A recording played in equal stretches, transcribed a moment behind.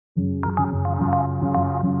This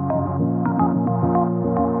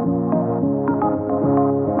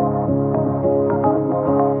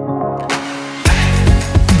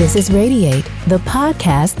is Radiate, the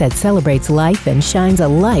podcast that celebrates life and shines a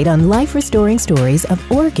light on life-restoring stories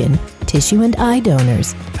of organ, tissue, and eye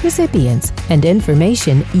donors, recipients, and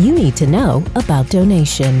information you need to know about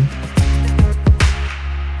donation.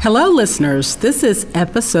 Hello, listeners. This is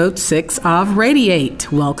episode 6 of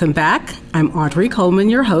Radiate. Welcome back. I'm Audrey Coleman,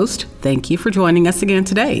 your host. Thank you for joining us again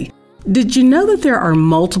today. Did you know that there are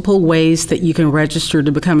multiple ways that you can register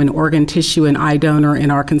to become an organ, tissue, and eye donor in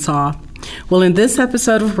Arkansas? Well, in this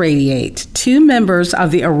episode of Radiate, 2 members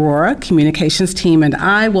of the Aurora Communications team and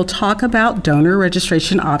I will talk about donor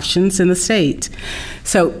registration options in the state.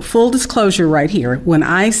 So, full disclosure right here, when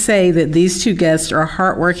I say that these 2 guests are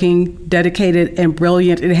hardworking, dedicated, and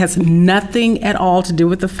brilliant, it has nothing at all to do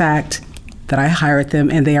with the fact that I hired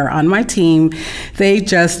them and they are on my team. They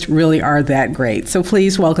just really are that great. So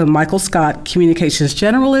please welcome Michael Scott, Communications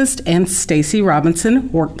Generalist, and Stacy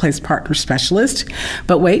Robinson, Workplace Partner Specialist.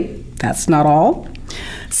 But wait, that's not all.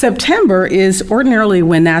 September is ordinarily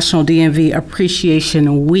when National DMV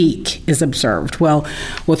Appreciation Week is observed. Well,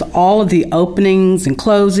 with all of the openings and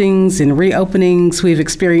closings and reopenings we've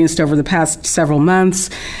experienced over the past several months,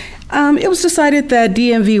 it was decided that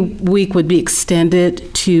DMV Week would be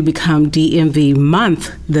extended to become DMV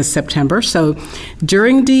Month this September. So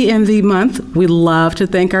during DMV Month, we love to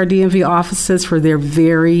thank our DMV offices for their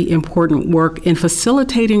very important work in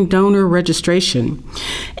facilitating donor registration.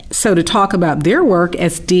 So to talk about their work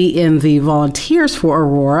as DMV volunteers for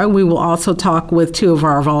Aurora, we will also talk with 2 of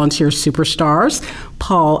our volunteer superstars,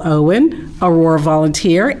 Paul Owen, Aurora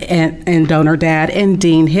volunteer and donor dad, and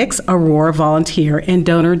Dean Hicks, Aurora volunteer and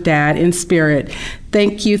donor dad in spirit.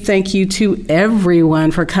 Thank you to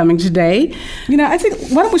everyone for coming today. I think,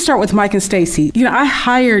 why don't we start with Mike and Stacy? I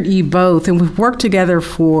hired you both and we've worked together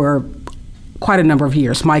for quite a number of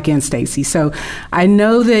years, Mike and Stacy. So I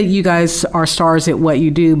know that you guys are stars at what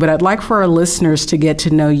you do, but I'd like for our listeners to get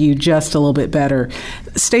to know you just a little bit better.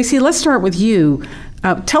 Stacy, let's start with you.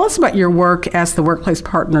 Tell us about your work as the Workplace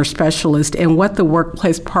Partner Specialist and what the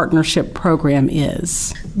Workplace Partnership Program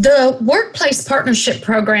is. The Workplace Partnership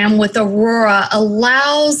Program with Aurora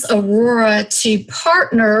allows Aurora to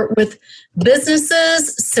partner with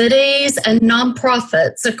businesses, cities, and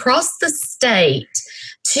nonprofits across the state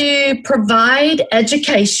to provide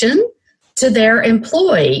education to their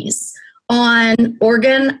employees on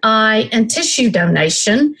organ, eye, and tissue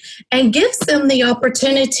donation, and gives them the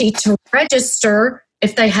opportunity to register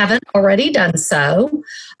if they haven't already done so,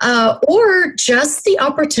 or just the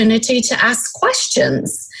opportunity to ask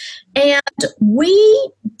questions. And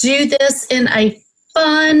we do this in a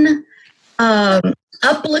fun,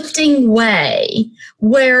 uplifting way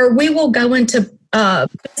where we will go into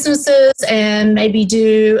businesses and maybe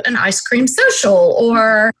do an ice cream social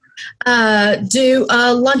or do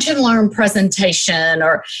a lunch and learn presentation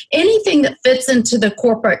or anything that fits into the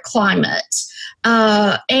corporate climate.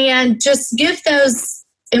 And just give those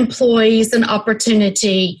employees an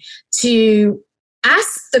opportunity to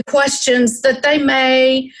ask the questions that they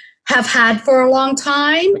may have had for a long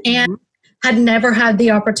time and had never had the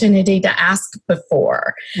opportunity to ask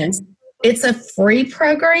before. Okay. It's a free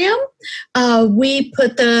program. We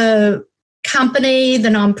put the company, the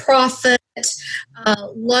nonprofit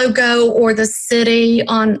logo or the city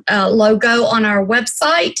on logo on our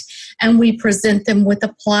website, and we present them with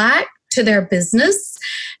a plaque to their business.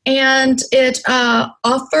 And it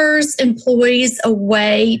offers employees a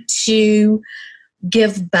way to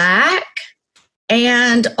give back,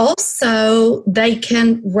 and also they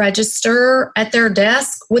can register at their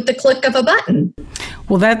desk with the click of a button.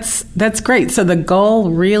 Well, that's great. So the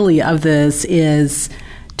goal really of this is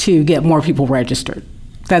to get more people registered.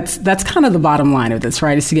 That's kind of the bottom line of this,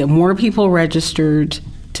 right? Is to get more people registered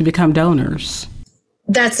to become donors.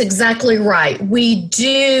 That's exactly right. We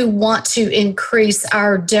do want to increase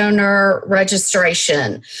our donor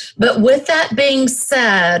registration. But with that being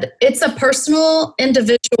said, it's a personal,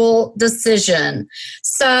 individual decision.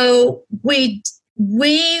 So we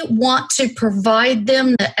want to provide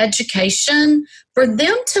them the education for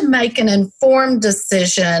them to make an informed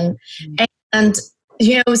decision. And,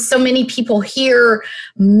 so many people hear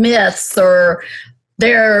myths or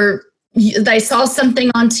they saw something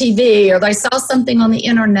on TV or they saw something on the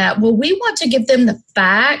internet. Well, we want to give them the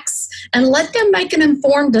facts and let them make an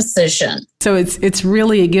informed decision. So it's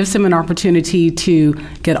really, it gives them an opportunity to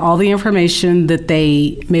get all the information that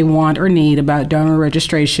they may want or need about donor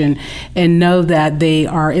registration and know that they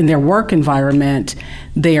are in their work environment,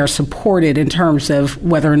 they are supported in terms of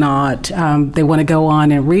whether or not they want to go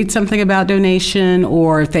on and read something about donation,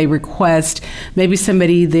 or if they request, maybe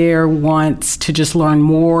somebody there wants to just learn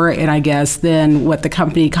more, and I guess then what the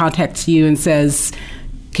company contacts you and says,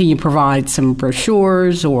 can you provide some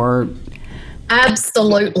brochures or...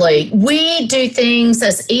 Absolutely. We do things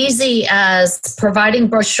as easy as providing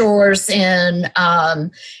brochures in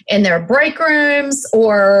their break rooms,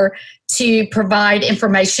 or to provide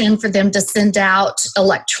information for them to send out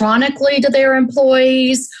electronically to their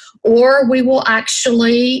employees, or we will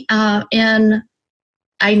actually, in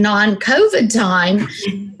a non-COVID time,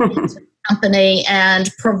 company and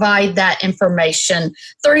provide that information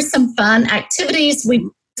through some fun activities. We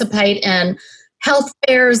participate in health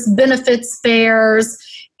fairs, benefits fairs,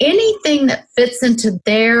 anything that fits into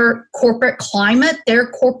their corporate climate, their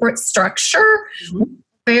corporate structure.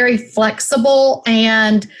 Very flexible,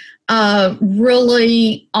 and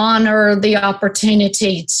really honor the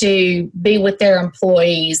opportunity to be with their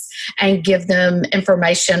employees and give them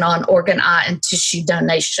information on organ, eye, and tissue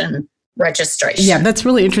donation registration. Yeah, that's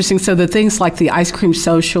really interesting. So the things like the ice cream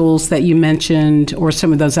socials that you mentioned, or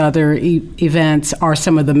some of those other events, are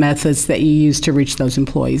some of the methods that you use to reach those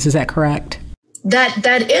employees. Is that correct?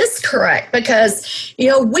 That is correct, because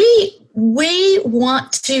we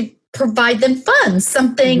want to provide them fun,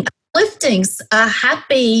 something uplifting,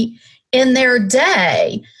 happy in their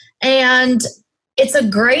day, and it's a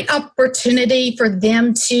great opportunity for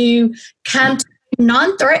them to come to a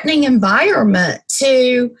non-threatening environment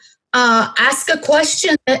to ask a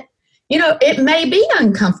question that, it may be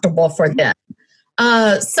uncomfortable for them.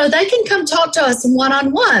 So they can come talk to us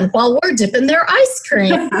one-on-one while we're dipping their ice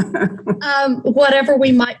cream, whatever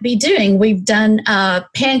we might be doing. We've done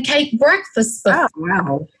pancake breakfast before.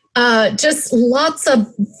 Oh, wow. Just lots of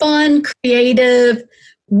fun, creative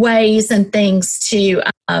ways and things to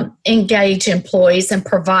engage employees and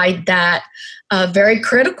provide that very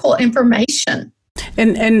critical information.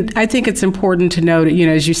 And I think it's important to note,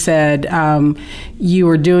 as you said, you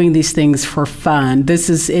are doing these things for fun. This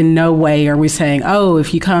is in no way are we saying, oh,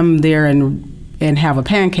 if you come there and have a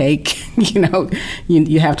pancake,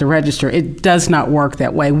 you have to register. It does not work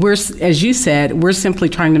that way. As you said, we're simply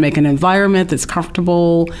trying to make an environment that's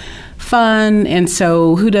comfortable, fun, and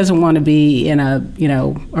so who doesn't want to be in a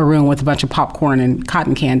room with a bunch of popcorn and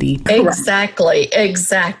cotton candy? Exactly.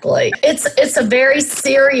 It's a very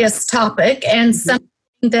serious topic, and something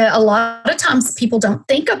that a lot of times people don't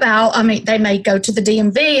think about. I mean, they may go to the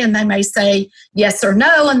DMV and they may say yes or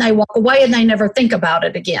no, and they walk away and they never think about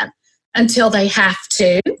it again until they have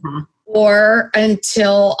to, or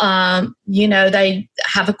until they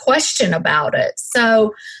have a question about it.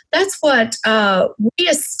 So that's what we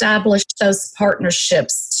established, those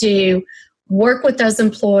partnerships to work with those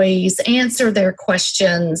employees, answer their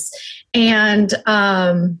questions, and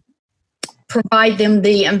provide them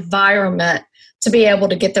the environment to be able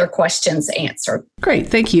to get their questions answered. Great,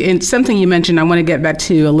 thank you. And something you mentioned, I want to get back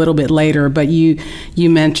to a little bit later, but you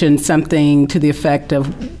mentioned something to the effect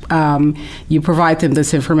of you provide them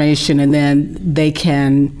this information and then they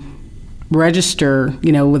can register,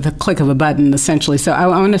 with a click of a button, essentially. So I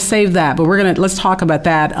want to save that, but let's talk about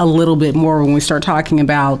that a little bit more when we start talking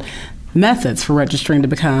about methods for registering to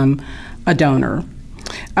become a donor.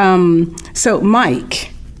 So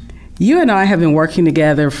Mike, you and I have been working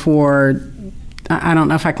together for, I don't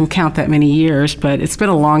know if I can count that many years, but it's been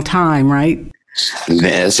a long time, right?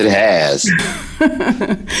 Yes, it has.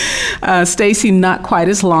 Stacy, not quite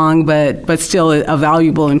as long, but still a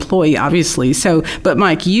valuable employee, obviously. So, but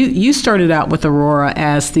Mike, you started out with Aurora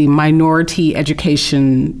as the minority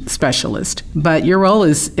education specialist, but your role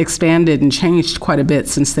has expanded and changed quite a bit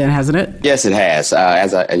since then, hasn't it? Yes, it has.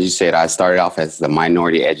 As you said, I started off as the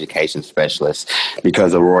minority education specialist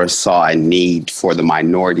because Aurora saw a need for the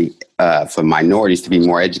for minorities to be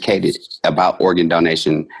more educated about organ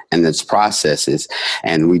donation and its processes,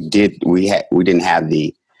 and we didn't have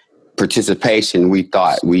the participation we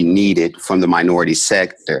thought we needed from the minority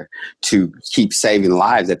sector to keep saving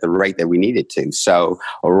lives at the rate that we needed to. So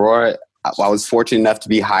Aurora, I was fortunate enough to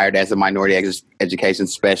be hired as a minority education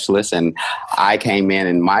specialist, and I came in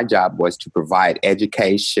and my job was to provide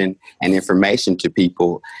education and information to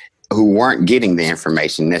people who weren't getting the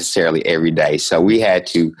information necessarily every day. So we had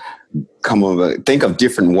to think of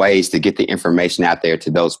different ways to get the information out there to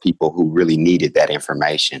those people who really needed that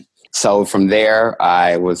information. So from there,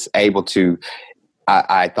 I was able to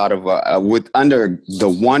I thought of with under the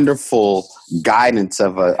wonderful guidance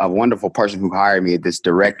of a wonderful person who hired me, this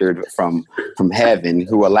director from heaven,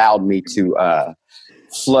 who allowed me to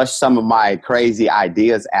flush some of my crazy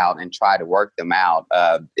ideas out and try to work them out.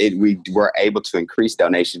 We were able to increase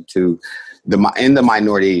donation to in the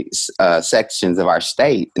minority sections of our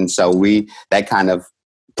state, and so that kind of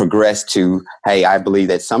progressed to, hey, I believe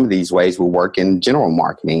that some of these ways will work in general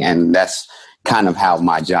marketing, and that's kind of how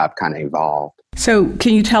my job kind of evolved. So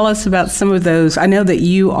can you tell us about some of those? I know that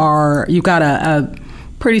you've got a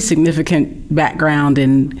pretty significant background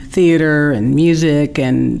in theater and music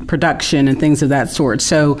and production and things of that sort.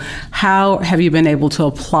 So how have you been able to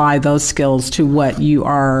apply those skills to what you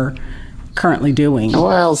are currently doing?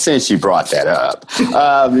 Well, since you brought that up,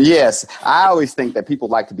 yes, I always think that people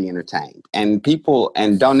like to be entertained, and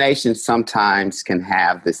donations sometimes can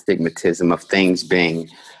have the stigmatism of things being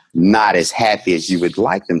not as happy as you would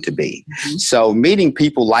like them to be. Mm-hmm. So meeting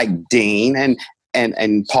people like Dean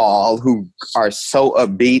and Paul, who are so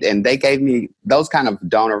upbeat, and they gave me, those kind of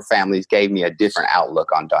donor families gave me a different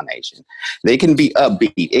outlook on donation. They can be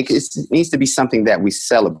upbeat. It needs to be something that we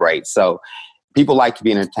celebrate. So people like to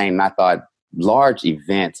be entertained. And I thought large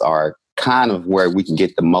events are kind of where we can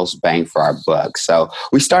get the most bang for our buck. So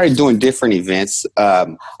we started doing different events. I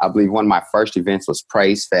believe one of my first events was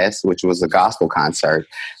Praise Fest, which was a gospel concert.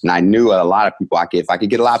 And I knew a lot of people, if I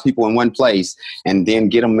could get a lot of people in one place and then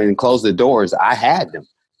get them and close the doors, I had them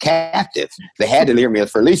captive. They had to hear me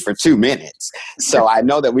for at least 2 minutes. So I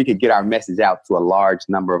know that we could get our message out to a large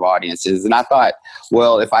number of audiences. And I thought,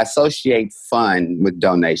 well, if I associate fun with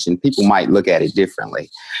donation, people might look at it differently.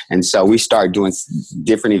 And so we started doing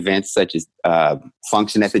different events, such as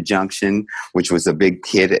Function at the Junction, which was a big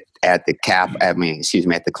hit at the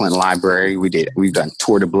Clinton Library. We've done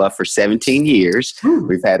Tour de Bluff for 17 years.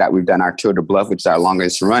 We've done our Tour de Bluff, which is our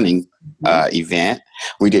longest running event.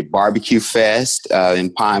 We did Barbecue Fest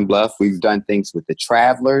in Pine Bluff. We've done things with the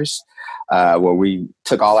Travelers, where we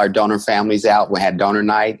took all our donor families out. We had donor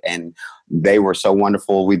night, and they were so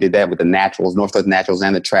wonderful. We did that with the Naturals, Northwest Naturals,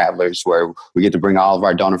 and the Travelers, where we get to bring all of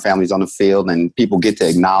our donor families on the field, and people get to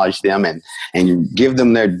acknowledge them and give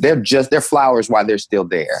them their flowers while they're still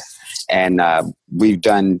there. And we've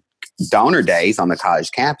done donor days on the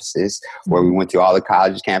college campuses, where we went to all the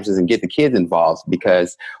college campuses and get the kids involved,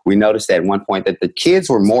 because we noticed at one point that the kids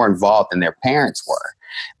were more involved than their parents were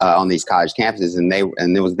on these college campuses. And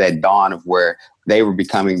there was that dawn of where they were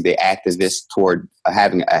becoming the activists toward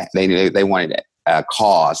they wanted a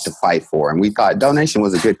cause to fight for. And we thought donation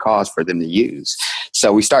was a good cause for them to use.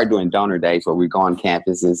 So we started doing donor days, where we go on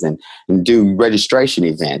campuses and do registration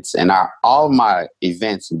events. And all of my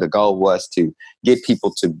events, the goal was to get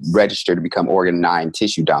people to register to become organ and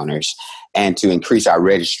tissue donors and to increase our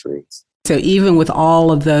registry. So even with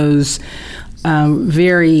all of those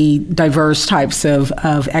very diverse types of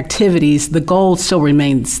activities, the goal still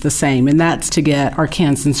remains the same, and that's to get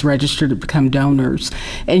Arkansans registered to become donors.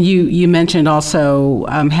 And you mentioned also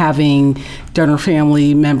having donor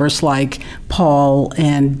family members like Paul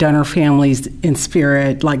and donor families in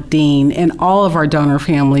spirit like Dean, and all of our donor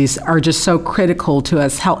families are just so critical to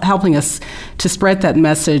us, helping us to spread that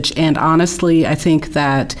message. And honestly, I think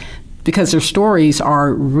that because their stories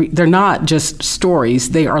they're not just stories,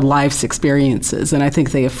 they are life's experiences. And I think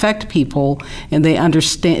they affect people, and it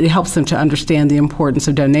helps them to understand the importance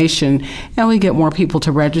of donation. And we get more people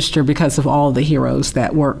to register because of all of the heroes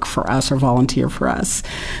that work for us or volunteer for us.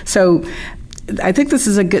 So I think this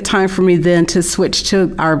is a good time for me then to switch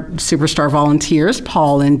to our superstar volunteers,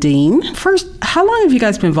 Paul and Dean. First, how long have you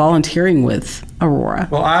guys been volunteering with Aurora?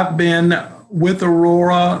 Well, I've been with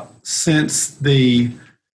Aurora since the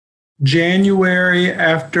January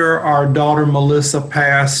after our daughter Melissa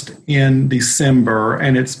passed in December,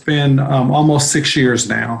 and it's been almost 6 years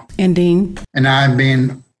now. And Dean? And I've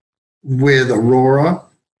been with Aurora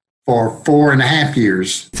for 4.5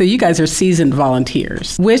 years. So you guys are seasoned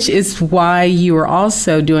volunteers, which is why you are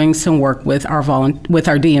also doing some work with our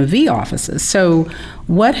DMV offices. So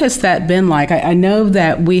what has that been like? I know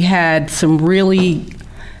that we had some really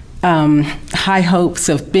high hopes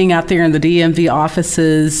of being out there in the DMV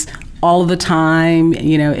offices all of the time,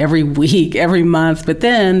 every week, every month. But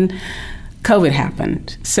then COVID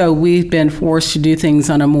happened. So we've been forced to do things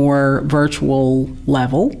on a more virtual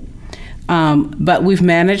level. But we've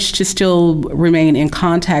managed to still remain in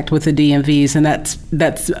contact with the DMVs, and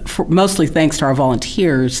that's mostly thanks to our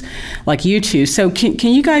volunteers like you two. So can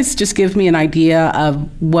you guys just give me an idea of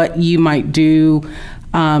what you might do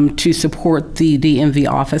to support the DMV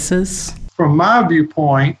offices? From my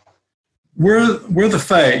viewpoint, we're the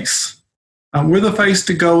face. We're the face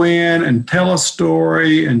to go in and tell a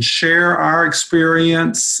story and share our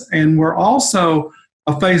experience. And we're also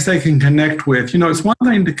a face they can connect with. It's one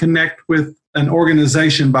thing to connect with an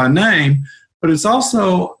organization by name, but it's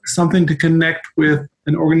also something to connect with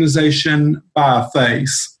an organization by a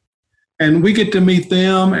face. And we get to meet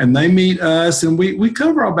them and they meet us. And we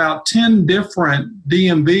cover about 10 different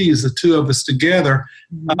DMVs, the two of us together,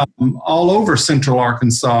 all over Central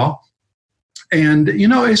Arkansas. And,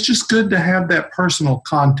 it's just good to have that personal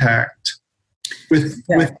contact with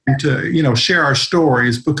them to, share our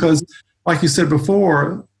stories because, like you said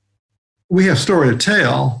before, we have story to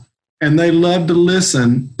tell and they love to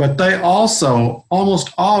listen, but they also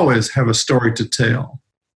almost always have a story to tell.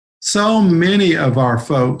 So many of our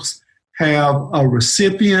folks have a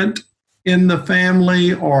recipient in the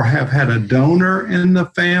family or have had a donor in the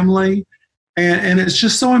family. And it's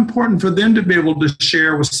just so important for them to be able to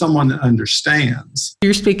share with someone that understands.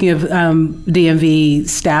 You're speaking of DMV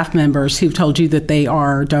staff members who've told you that they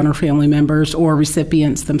are donor family members or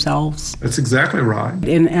recipients themselves. That's exactly right.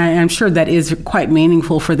 And I'm sure that is quite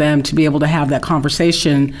meaningful for them to be able to have that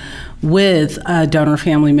conversation with a donor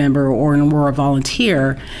family member or an Aurora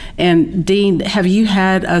volunteer. And Dean, have you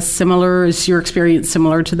had is your experience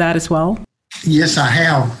similar to that as well? Yes, I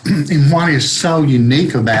have. And what is so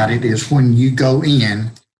unique about it is when you go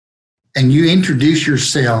in and you introduce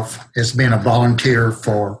yourself as being a volunteer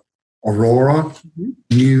for Aurora,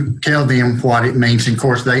 you tell them what it means. And of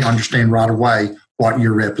course, they understand right away what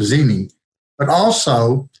you're representing. But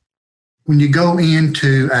also, when you go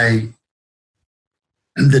into the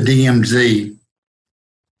DMZ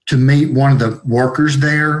to meet one of the workers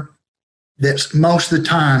there, that's most of the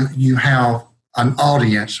time you have an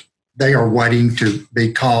audience. They are waiting to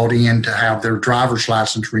be called in to have their driver's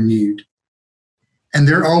license renewed. And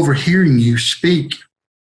they're overhearing you speak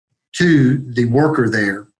to the worker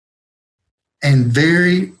there. And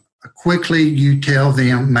very quickly you tell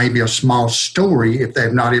them maybe a small story if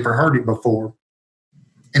they've not ever heard it before.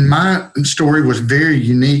 And my story was very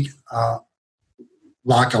unique,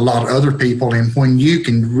 like a lot of other people. And when you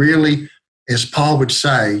can really, as Paul would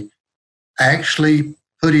say, actually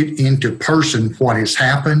put it into person what has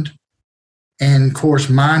happened. And of course,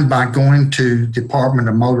 mine by going to Department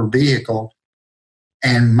of Motor Vehicle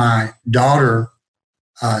and my daughter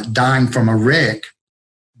dying from a wreck,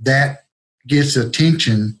 that gets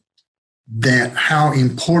attention that how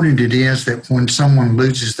important it is that when someone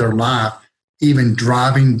loses their life, even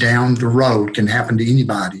driving down the road can happen to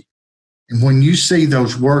anybody. And when you see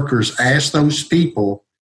those workers ask those people,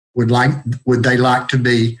 would they like to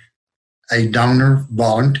be a donor,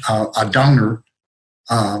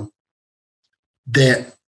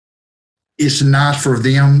 that it's nice for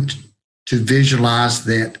them to visualize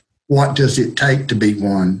that what does it take to be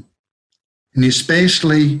one. And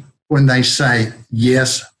especially when they say,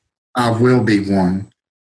 yes, I will be one.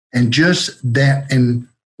 And just that, and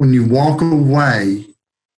when you walk away,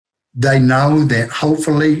 they know that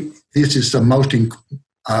hopefully this is the most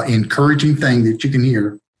encouraging thing that you can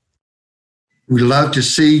hear. We love to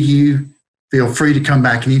see you. Feel free to come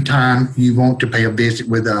back anytime you want to pay a visit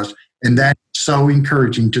with us. And that's so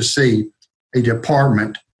encouraging to see a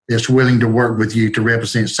department that's willing to work with you to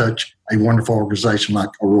represent such a wonderful organization like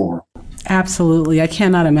Aurora. Absolutely. I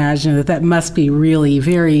cannot imagine that must be really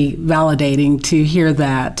very validating to hear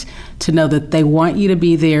that, to know that they want you to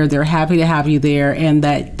be there, they're happy to have you there, and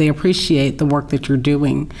that they appreciate the work that you're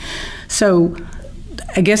doing. So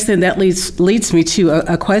I guess then that leads me to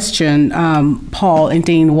a question, Paul and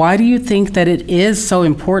Dean. Why do you think that it is so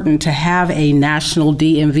important to have a National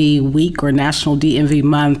DMV Week or National DMV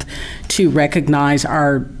Month to recognize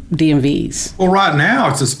our DMVs? Well, right now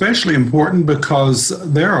it's especially important because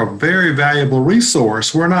they're a very valuable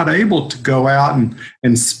resource. We're not able to go out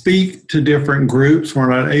and speak to different groups. We're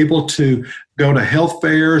not able to go to health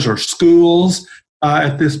fairs or schools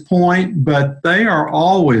at this point, but they are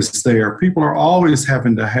always there. People are always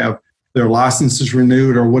having to have their licenses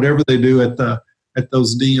renewed or whatever they do at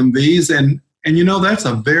those DMVs. And that's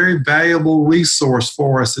a very valuable resource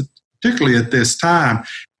for us, particularly at this time.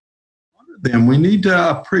 Then we need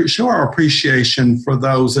to show our appreciation for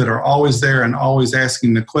those that are always there and always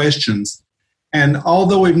asking the questions. And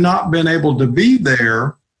although we've not been able to be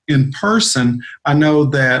there in person, I know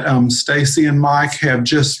that Stacy and Mike have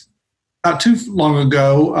just not too long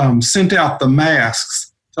ago sent out the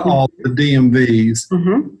masks to all the DMVs.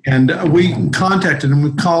 Mm-hmm. And we contacted them,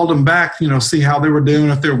 we called them back, see how they were doing,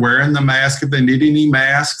 if they're wearing the mask, if they need any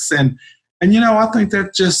masks. And I think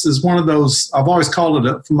that just is one of those, I've always called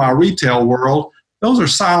it from my retail world, those are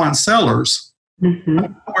silent sellers. Mm-hmm.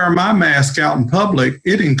 I wear my mask out in public.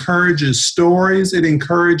 It encourages stories. It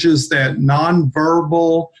encourages that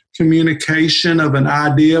nonverbal communication of an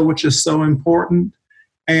idea, which is so important.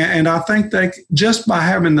 And I think they, just by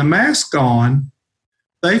having the mask on,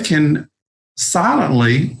 they can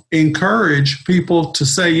silently encourage people to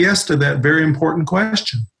say yes to that very important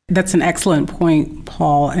question. That's an excellent point,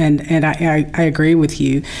 Paul, and I agree with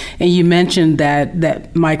you. And you mentioned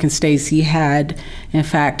that Mike and Stacy had, in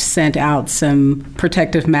fact, sent out some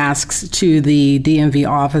protective masks to the DMV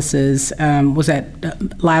offices. Was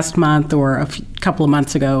that last month or a couple of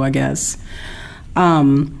months ago, I guess?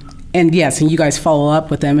 And yes, and you guys follow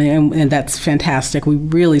up with them, and that's fantastic. We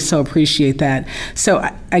really so appreciate that. So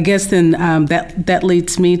I guess then that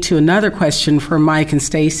leads me to another question for Mike and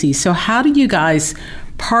Stacy. So how do you guys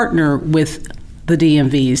partner with the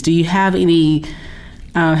DMVs? Do you have any,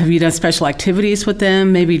 have you done special activities with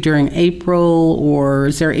them, maybe during April, or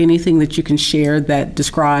is there anything that you can share that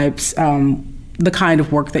describes the kind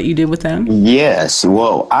of work that you did with them? Yes.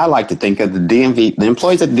 Well, I like to think of the DMV, the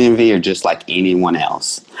employees at the DMV are just like anyone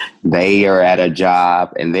else. They are at a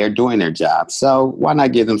job and they're doing their job. So why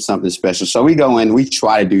not give them something special? So we go in, we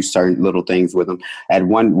try to do certain little things with them. At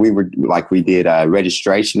one, we did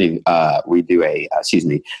registration.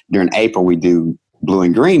 During April, we do Blue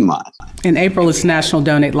and Green Month. In April, it's National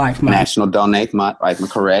Donate Life Month. National Donate Month, right?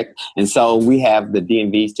 Correct. And so we have the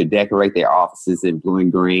DMVs to decorate their offices in blue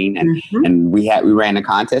and green. And we ran a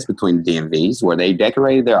contest between the DMVs where they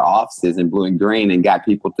decorated their offices in blue and green and got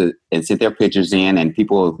people to sit their pictures in, and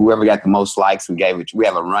whoever got the most likes, we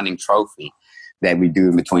have a running trophy that we do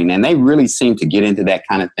in between. And they really seem to get into that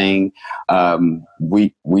kind of thing.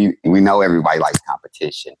 We know everybody likes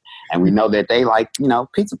competition, and we know that they like,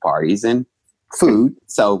 pizza parties and food.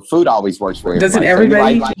 So food always works for everybody. Doesn't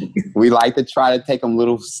everybody? So we like to try to take them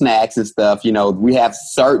little snacks and stuff. We have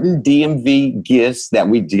certain DMV gifts that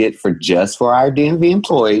we get just for our DMV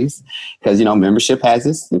employees, because, membership has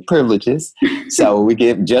its privileges. So we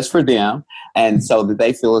give just for them, and so that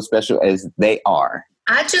they feel as special as they are.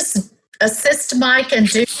 I just assist Mike and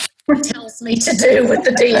do what he tells me to do with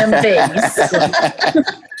the DMVs.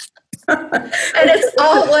 And it's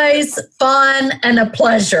always fun and a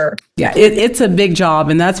pleasure. Yeah, it's a big job,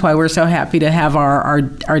 and that's why we're so happy to have our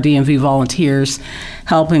DMV volunteers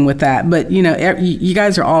helping with that. But, you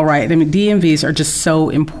guys are all right. I mean, DMVs are just so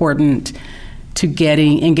important to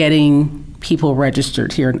getting people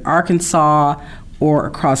registered here in Arkansas or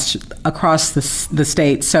across the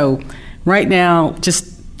state. So right now, just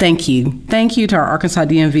thank you. Thank you to our Arkansas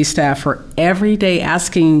DMV staff for every day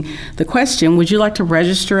asking the question, would you like to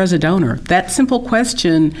register as a donor? That simple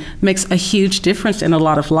question makes a huge difference in a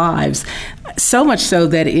lot of lives. So much so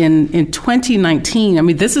that in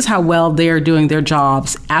 2019, this is how well they're doing their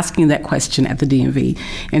jobs, asking that question at the DMV.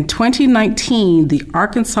 In 2019, the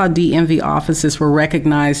Arkansas DMV offices were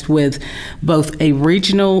recognized with both a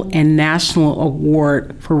regional and national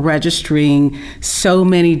award for registering so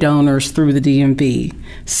many donors through the DMV.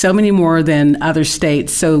 So many more than other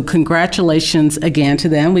states. So congratulations again to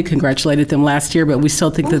them. We congratulated them last year, but we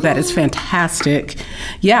still think that is fantastic.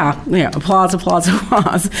 Yeah, applause.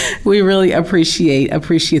 We really appreciate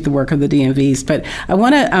the work of the DMVs. But I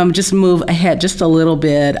want to just move ahead just a little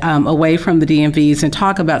bit away from the DMVs and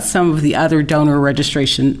talk about some of the other donor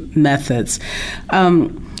registration methods.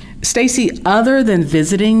 Stacy, other than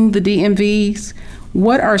visiting the DMVs,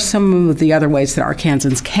 what are some of the other ways that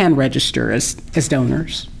Arkansans can register as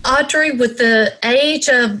donors? Audrey, with the age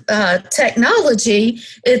of technology,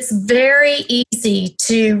 it's very easy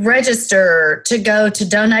to register, to go to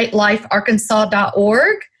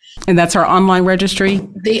donatelifearkansas.org. And that's our online registry?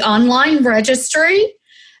 The online registry.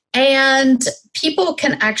 And people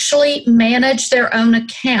can actually manage their own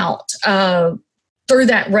account through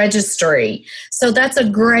that registry. So that's a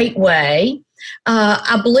great way.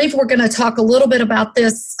 I believe we're going to talk a little bit about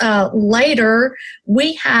this later.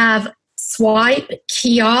 We have swipe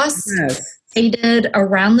kiosks created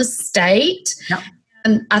around the state. Yep.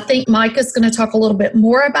 And I think Mike is going to talk a little bit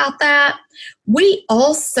more about that. We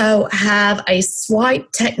also have a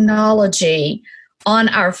swipe technology on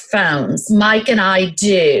our phones. Mike and I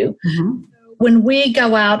do. Mm-hmm. When we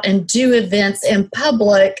go out and do events in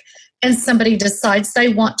public and somebody decides they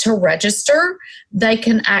want to register, they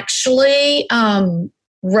can actually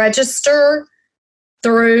register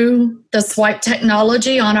through the swipe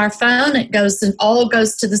technology on our phone. It all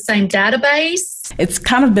goes to the same database. It's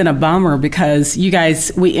kind of been a bummer because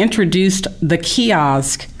we introduced the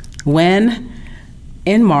kiosk in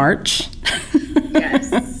March.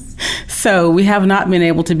 Yes. So we have not been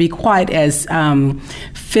able to be quite as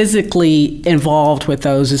physically involved with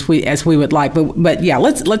those as we would like. But yeah,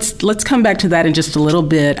 let's come back to that in just a little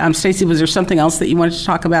bit. Stacey, was there something else that you wanted to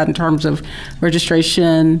talk about in terms of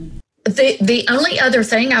registration? The only other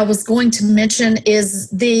thing I was going to mention is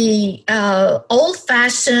the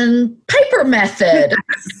old-fashioned paper method.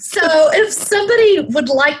 So if somebody would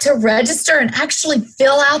like to register and actually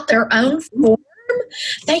fill out their own form,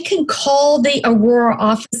 they can call the Aurora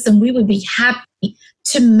office and we would be happy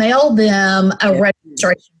to mail them a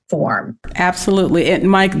registration form. Absolutely. And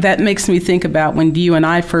Mike, that makes me think about when you and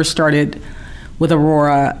I first started with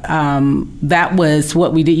Aurora, that was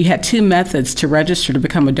what we did. You had two methods to register to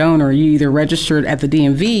become a donor. You either registered at the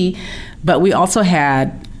DMV, but we also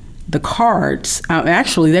had the cards.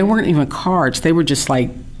 Actually, they weren't even cards. They were just like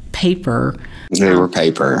paper. They were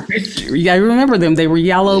paper. Yeah, I remember them. They were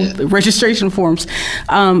yellow registration forms.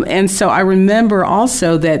 And so I remember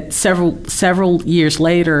also that several years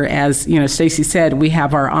later, as you know, Stacey said, we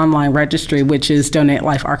have our online registry, which is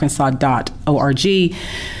donatelifearkansas.org.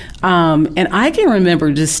 And I can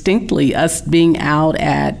remember distinctly us being out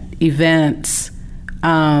at events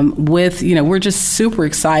with, we're just super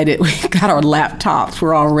excited. We got our laptops.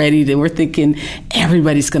 We're all ready. We're thinking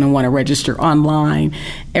everybody's going to want to register online.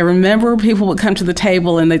 And remember, people would come to the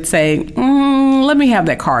table and they'd say, let me have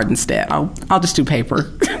that card instead. I'll just do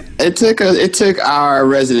paper. It took our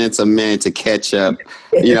residents a minute to catch up.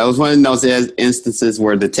 It was one of those instances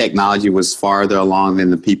where the technology was farther along than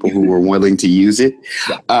the people who were willing to use it.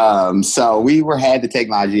 So we had the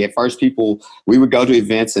technology. At first, we would go to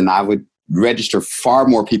events and I would register far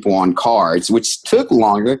more people on cards, which took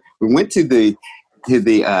longer. We went to the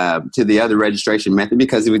other registration method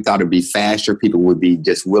because we thought it'd be faster. People would be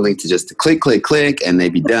just willing to click, and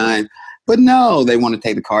they'd be done. But no, they want to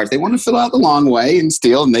take the cards. They want to fill out the long way and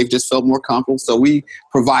they've just felt more comfortable. So we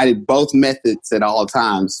provided both methods at all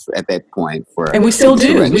times at that point. And we still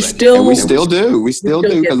do. We still do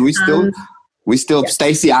because we still,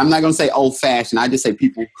 Stacey, I'm not going to say old fashioned. I just say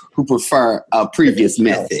people who prefer a previous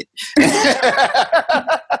method.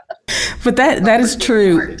 But that is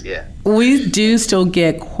true. Yeah. We do still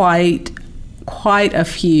get quite a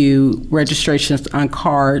few registrations on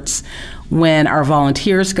cards when our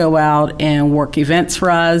volunteers go out and work events for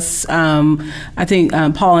us. I think,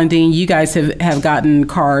 Paul and Dean, you guys have gotten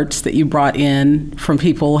cards that you brought in from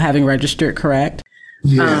people having registered, correct?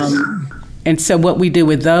 Yes. And so what we do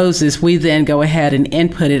with those is we then go ahead and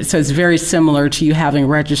input it. So it's very similar to you having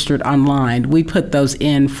registered online. We put those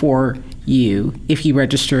in for you if you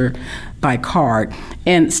register by card.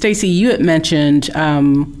 And Stacey, you had mentioned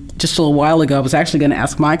just a little while ago, I was actually going to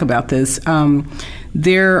ask Mike about this.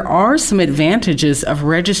 There are some advantages of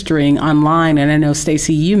registering online. And I know,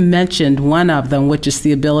 Stacey, you mentioned one of them, which is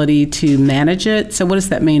the ability to manage it. So what does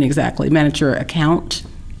that mean exactly? Manage your account?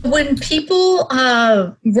 When people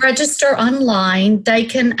register online, they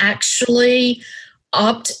can actually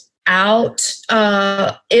opt out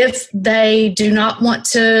if they do not want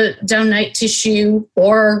to donate tissue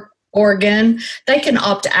or organ. They can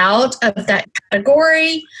opt out of that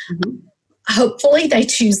category. Mm-hmm. Hopefully, they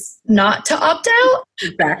choose not to opt out.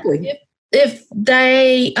 Exactly. If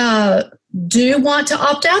they do want to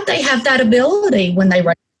opt out, they have that ability when they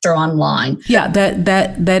register online. Yeah,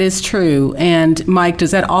 that is true. And Mike, does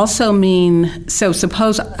that also mean, so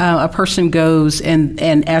suppose a person goes and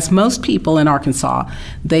as most people in Arkansas,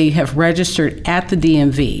 they have registered at the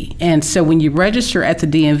DMV. And so when you register at the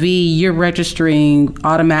DMV, you're registering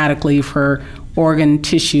automatically for organ,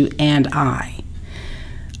 tissue, and eye.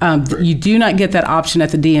 You do not get that option at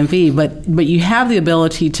the DMV, but you have the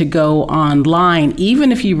ability to go online.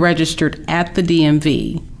 Even if you registered at the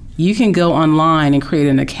DMV, you can go online and create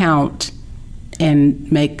an account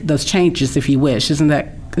and make those changes if you wish. Isn't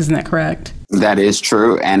that correct? That is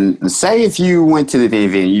true. And say if you went to the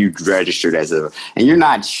DMV and you registered and you're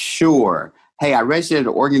not sure, hey, I registered as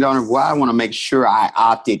an organ donor. Well, I want to make sure I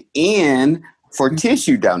opted in for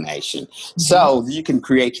tissue donation. Mm-hmm. So you can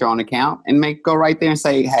create your own account and go right there and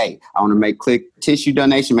say, hey, I want to click tissue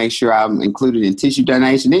donation, make sure I'm included in tissue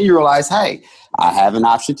donation. Then you realize, hey, I have an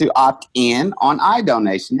option to opt in on eye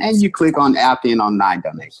donation, and you click on opt in on eye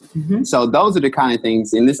donation. Mm-hmm. So those are the kind of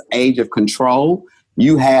things in this age of control,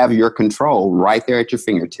 you have your control right there at your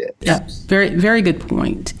fingertips. Yeah, very, very good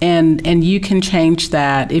point. And you can change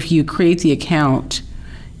that if you create the account.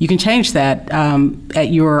 You can change that at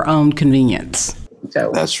your own convenience.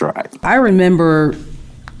 So that's right. I remember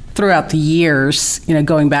throughout the years,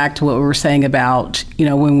 going back to what we were saying about,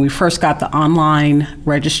 when we first got the online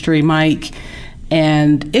registry, Mike,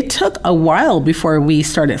 and it took a while before we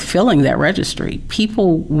started filling that registry.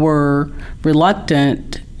 People were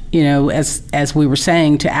reluctant as we were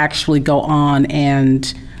saying, to actually go on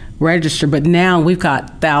and register. But now we've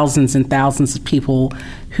got thousands and thousands of people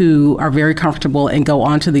who are very comfortable and go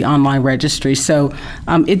onto the online registry. So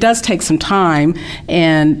it does take some time.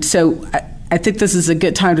 And so I think this is a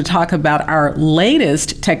good time to talk about our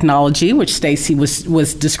latest technology, which Stacy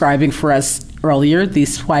was describing for us earlier, the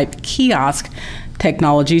Swipe kiosk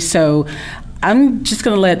technology. So I'm just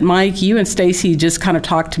going to let Mike, you and Stacy just kind of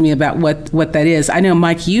talk to me about what that is. I know,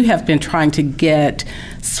 Mike, you have been trying to get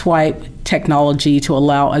Swipe technology to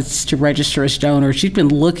allow us to register as donors. You've been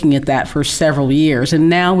looking at that for several years, and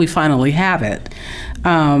now we finally have it.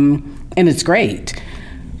 And it's great.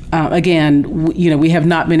 Again, we have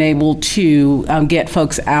not been able to get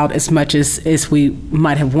folks out as much as we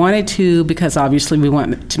might have wanted to, because obviously we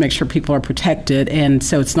want to make sure people are protected, and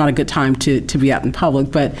so it's not a good time to be out in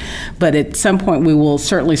public. But at some point we will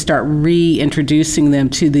certainly start reintroducing them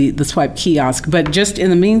to the Swipe kiosk. But just in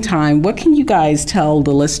the meantime, what can you guys tell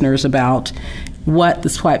the listeners about what the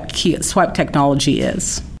Swipe technology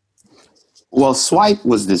is? Well, Swipe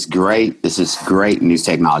was this great new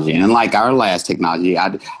technology. And like our last technology,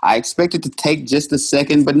 I expect it to take just a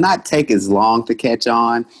second, but not take as long to catch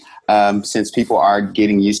on, since people are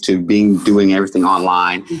getting used to doing everything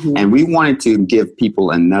online. Mm-hmm. And we wanted to give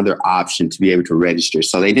people another option to be able to register,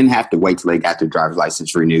 so they didn't have to wait till they got their driver's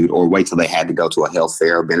license renewed or wait till they had to go to a health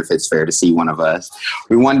fair or benefits fair to see one of us.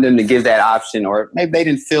 We wanted them to give that option, or maybe they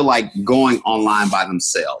didn't feel like going online by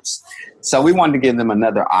themselves. So we wanted to give them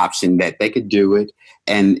another option that they could do it,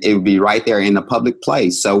 and it would be right there in a public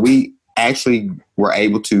place. So we actually were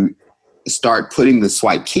able to start putting the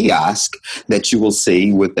Swipe kiosk that you will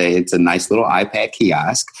see it's a nice little iPad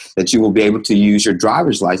kiosk that you will be able to use your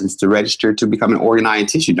driver's license to register to become an organ, eye, and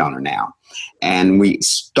tissue donor now. And we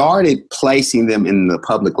started placing them in the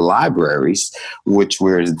public libraries, which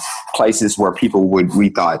were places where we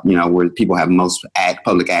thought, where people have most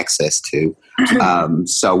public access to.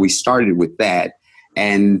 So we started with that.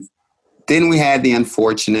 And then we had the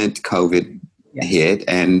unfortunate COVID hit,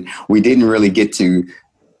 and we didn't really get to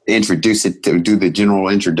introduce it, to do the general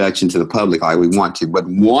introduction to the public like we want to. But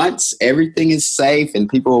once everything is safe and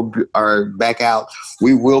people are back out,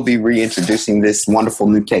 we will be reintroducing this wonderful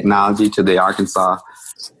new technology to the Arkansas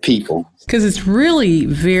people. Because it's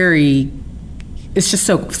really it's just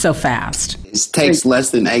so fast. It takes less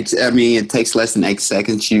than 8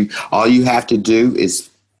 seconds. All you have to do is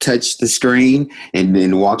touch the screen, and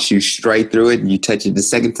then walks you straight through it. You touch it the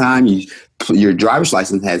second time, your driver's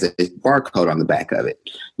license has a barcode on the back of it.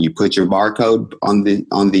 You put your barcode on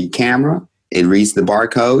the camera. It reads the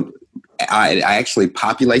barcode. It actually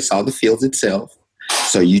populates all the fields itself.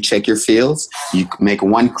 So you check your fields. You make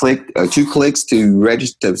 2 clicks to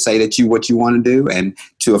register, to say what you want to do and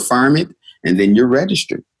to affirm it, and then you're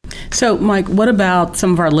registered. So, Mike, what about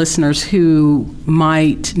some of our listeners who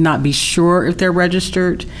might not be sure if they're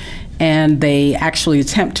registered, and they actually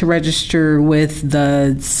attempt to register with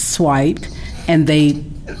the Swipe, and they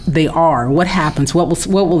are? What happens? What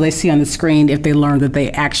will they see on the screen if they learn that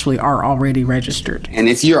they actually are already registered? And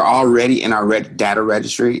if you're already in our data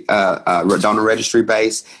registry, donor registry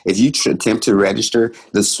base, if you attempt to register,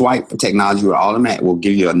 the Swipe technology will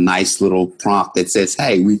give you a nice little prompt that says,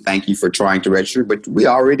 "Hey, we thank you for trying to register, but we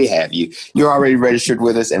already have you. You're already registered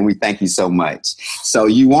with us, and we thank you so much." So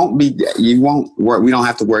we don't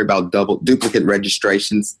have to worry about duplicate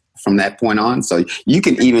registrations from that point on. So you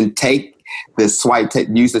can even take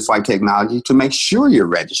use the Swipe technology to make sure you're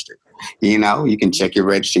registered. You can check your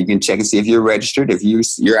registry. You can check and see if you're registered. If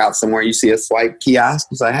you're out somewhere, you see a Swipe kiosk,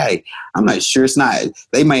 you say, "Hey, I'm not sure it's not.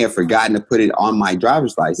 They may have forgotten to put it on my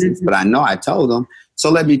driver's license, mm-hmm. but I know I told them. So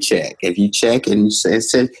let me check." If you check and you say,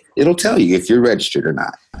 it'll tell you if you're registered or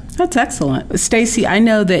not. That's excellent. Stacy, I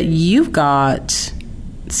know that you've got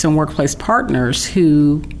some workplace partners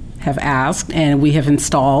who have asked, and we have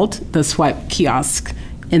installed the Swipe kiosk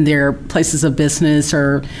in their places of business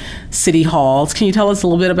or city halls. Can you tell us a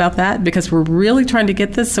little bit about that? Because we're really trying to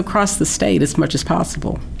get this across the state as much as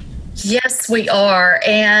possible. Yes, we are.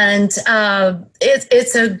 And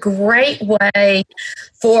it's a great way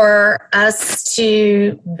for us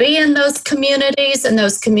to be in those communities,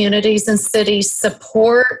 and cities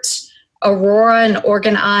support Aurora and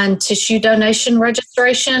organ, eye, and tissue donation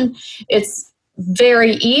registration. It's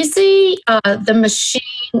very easy. The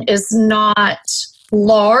machine is not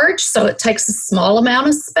large, so it takes a small amount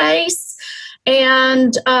of space,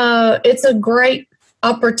 and it's a great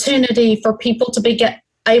opportunity for people to be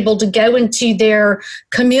able to go into their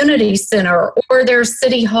community center or their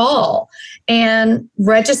city hall and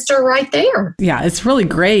register right there. Yeah, it's really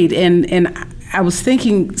great. And I was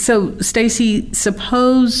thinking, so Stacy,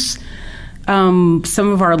 suppose some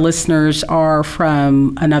of our listeners are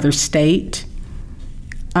from another state,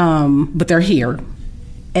 but they're here,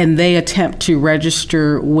 and they attempt to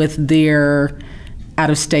register with their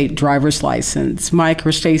out-of-state driver's license. Mike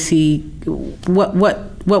or Stacy, what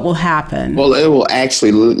will happen? Well, it will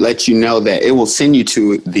actually let you know that it will send you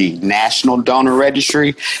to the National Donor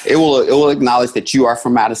Registry. It will acknowledge that you are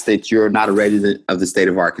from out of state, you're not a resident of the state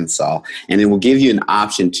of Arkansas, and it will give you an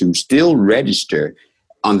option to still register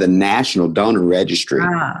on the National Donor Registry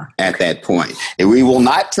at that point. And we will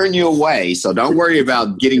not turn you away, so don't worry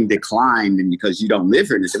about getting declined and because you don't live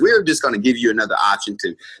here. We're just going to give you another option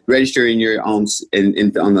to register in your own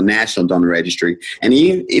on the National Donor Registry. And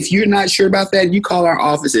if you're not sure about that, you call our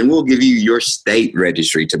office and we'll give you your state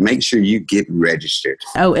registry to make sure you get registered.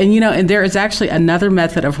 Oh, and and there is actually another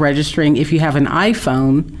method of registering if you have an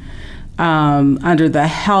iPhone under the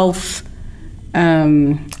health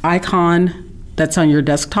icon that's on your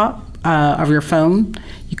desktop of your phone.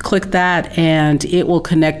 You click that and it will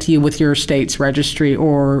connect you with your state's registry,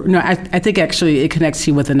 or no, I think actually it connects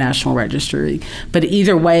you with the National Registry. But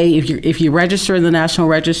either way, if you register in the National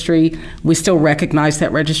Registry, we still recognize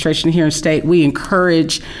that registration here in state. We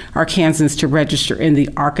encourage Arkansans to register in the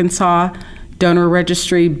Arkansas Donor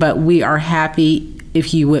Registry, but we are happy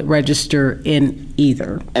if you would register in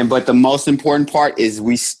either. But the most important part is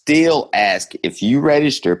we still ask, if you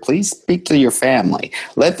register, please speak to your family.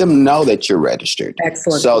 Let them know that you're registered.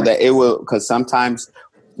 Excellent. So that it will, because sometimes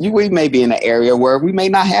we may be in an area where we may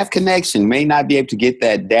not have connection, may not be able to get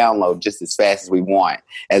that download just as fast as we want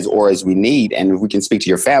or as we need. And if we can speak to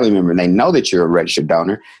your family member and they know that you're a registered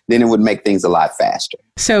donor, then it would make things a lot faster.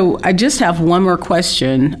 So I just have one more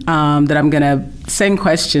question same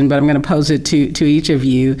question, but I'm going to pose it to each of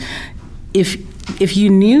you. If you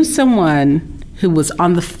knew someone who was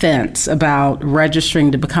on the fence about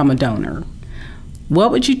registering to become a donor, what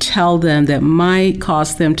would you tell them that might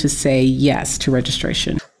cause them to say yes to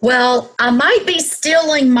registration? Well, I might be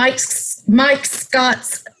stealing Mike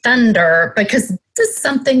Scott's thunder because this is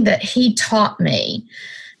something that he taught me.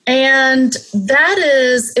 And that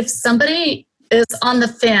is, if somebody is on the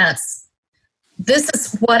fence, this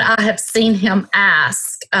is what I have seen him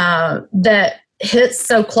ask that hits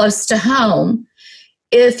so close to home.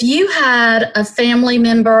 If you had a family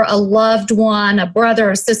member, a loved one, a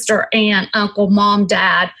brother, a sister, aunt, uncle, mom,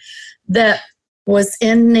 dad that was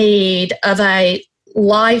in need of a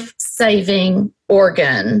life-saving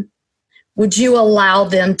organ, would you allow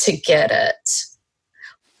them to get it?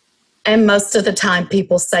 And most of the time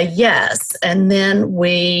people say yes. And then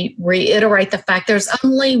we reiterate the fact there's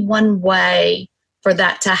only one way for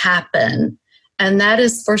that to happen. And that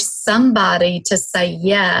is for somebody to say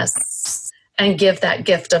yes and give that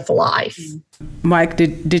gift of life. Mike,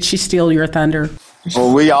 did she steal your thunder?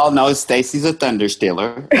 Well, we all know Stacy's a thunder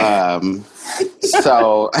stealer. But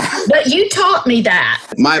you taught me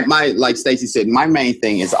that. My like Stacy said, my main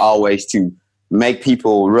thing is always to make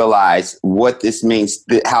people realize what this means,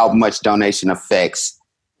 how much donation affects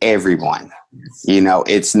everyone.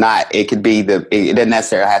 It could be it doesn't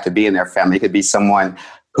necessarily have to be in their family. It could be someone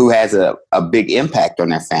who has a big impact on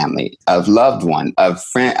their family, a loved one, a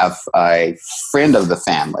friend of the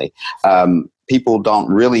family. People don't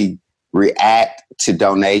really react to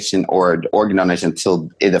donation or organ donation until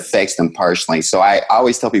it affects them personally. So I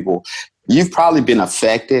always tell people, you've probably been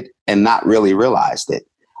affected and not really realized it.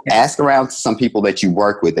 Yeah. Ask around to some people that you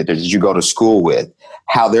work with, that you go to school with,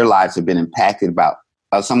 how their lives have been impacted about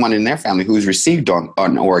someone in their family who's received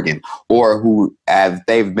an organ, or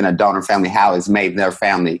they've been a donor family, how it's made their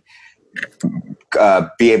family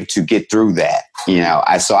be able to get through that.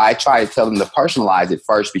 So I try to tell them to personalize it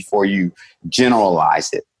first before you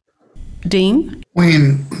generalize it. Dean?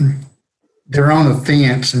 When they're on the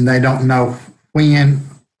fence and they don't know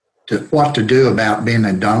what to do about being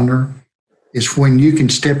a donor, is when you can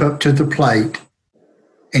step up to the plate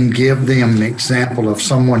and give them an example of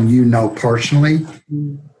someone you know personally.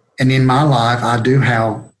 And in my life, I do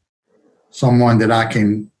have someone that I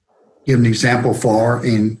can give an example for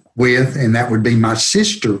and that would be my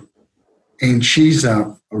sister. And she's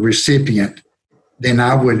a recipient. Then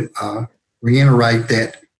I would reiterate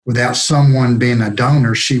that without someone being a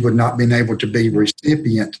donor, she would not been able to be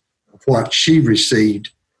recipient of what she received.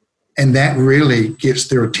 And that really gets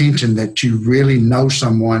their attention, that you really know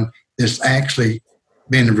someone that's actually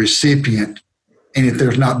been a recipient. And if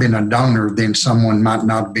there's not been a donor, then someone might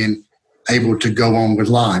not have been able to go on with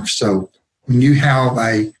life. So when you have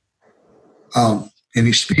an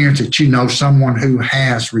experience that you know someone who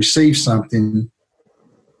has received something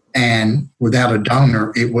and without a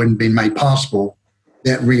donor, it wouldn't be made possible,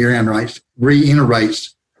 that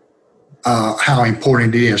reiterates how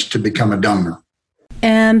important it is to become a donor.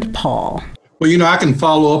 And Paul. Well, I can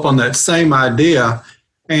follow up on that same idea.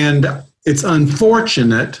 And it's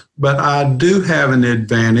unfortunate, but I do have an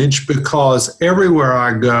advantage because everywhere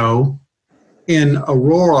I go in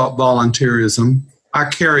Aurora volunteerism, I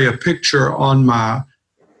carry a picture on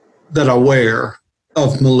that I wear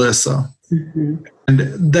of Melissa. Mm-hmm. And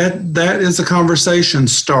that is a conversation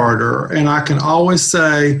starter. And I can always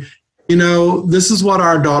say, this is what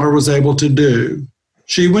our daughter was able to do.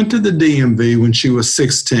 She went to the DMV when she was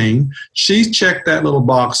 16. She checked that little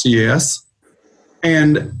box, yes.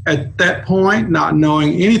 And at that point, not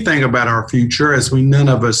knowing anything about our future, as none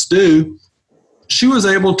of us do, she was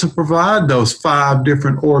able to provide those 5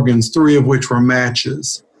 different organs, 3 of which were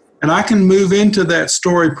matches. And I can move into that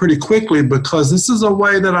story pretty quickly because this is a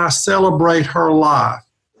way that I celebrate her life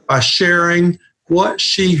by sharing what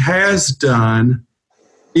she has done,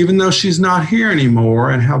 even though she's not here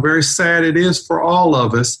anymore, and how very sad it is for all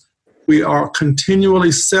of us. We are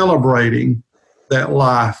continually celebrating that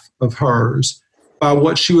life of hers by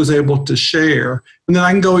what she was able to share. And then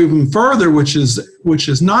I can go even further, which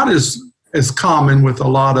is not as common with a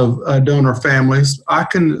lot of donor families. I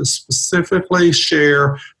can specifically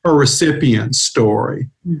share her recipient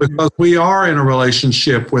story because we are in a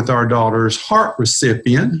relationship with our daughter's heart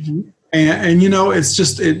recipient. Mm-hmm. And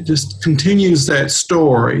it just continues that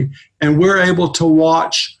story. And we're able to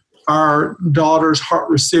watch our daughter's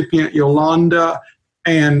heart recipient, Yolanda,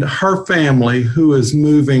 and her family who is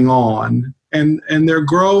moving on. And they're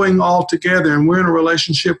growing all together, and we're in a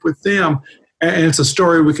relationship with them. And it's a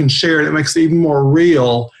story we can share, and it makes it even more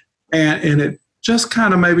real. And it just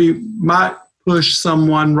kind of maybe might push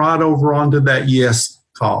someone right over onto that yes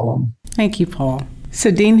column. Thank you, Paul.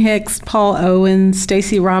 So Dean Hicks, Paul Owen,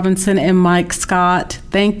 Stacy Robinson, and Mike Scott,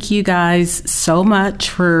 thank you guys so much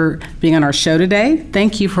for being on our show today.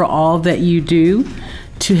 Thank you for all that you do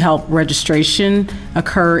to help registration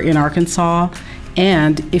occur in Arkansas.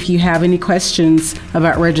 And if you have any questions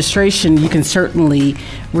about registration, you can certainly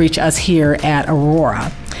reach us here at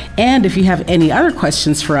Aurora. And if you have any other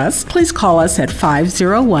questions for us, please call us at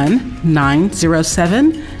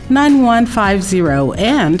 501-907-9150.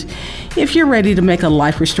 And if you're ready to make a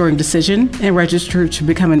life-restoring decision and register to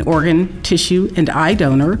become an organ, tissue, and eye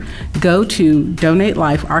donor, go to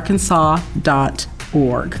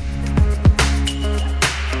donatelifearkansas.org.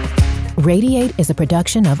 Radiate is a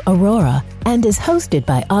production of Aurora and is hosted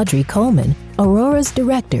by Audrey Coleman, Aurora's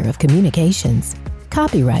Director of Communications.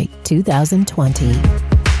 Copyright 2020.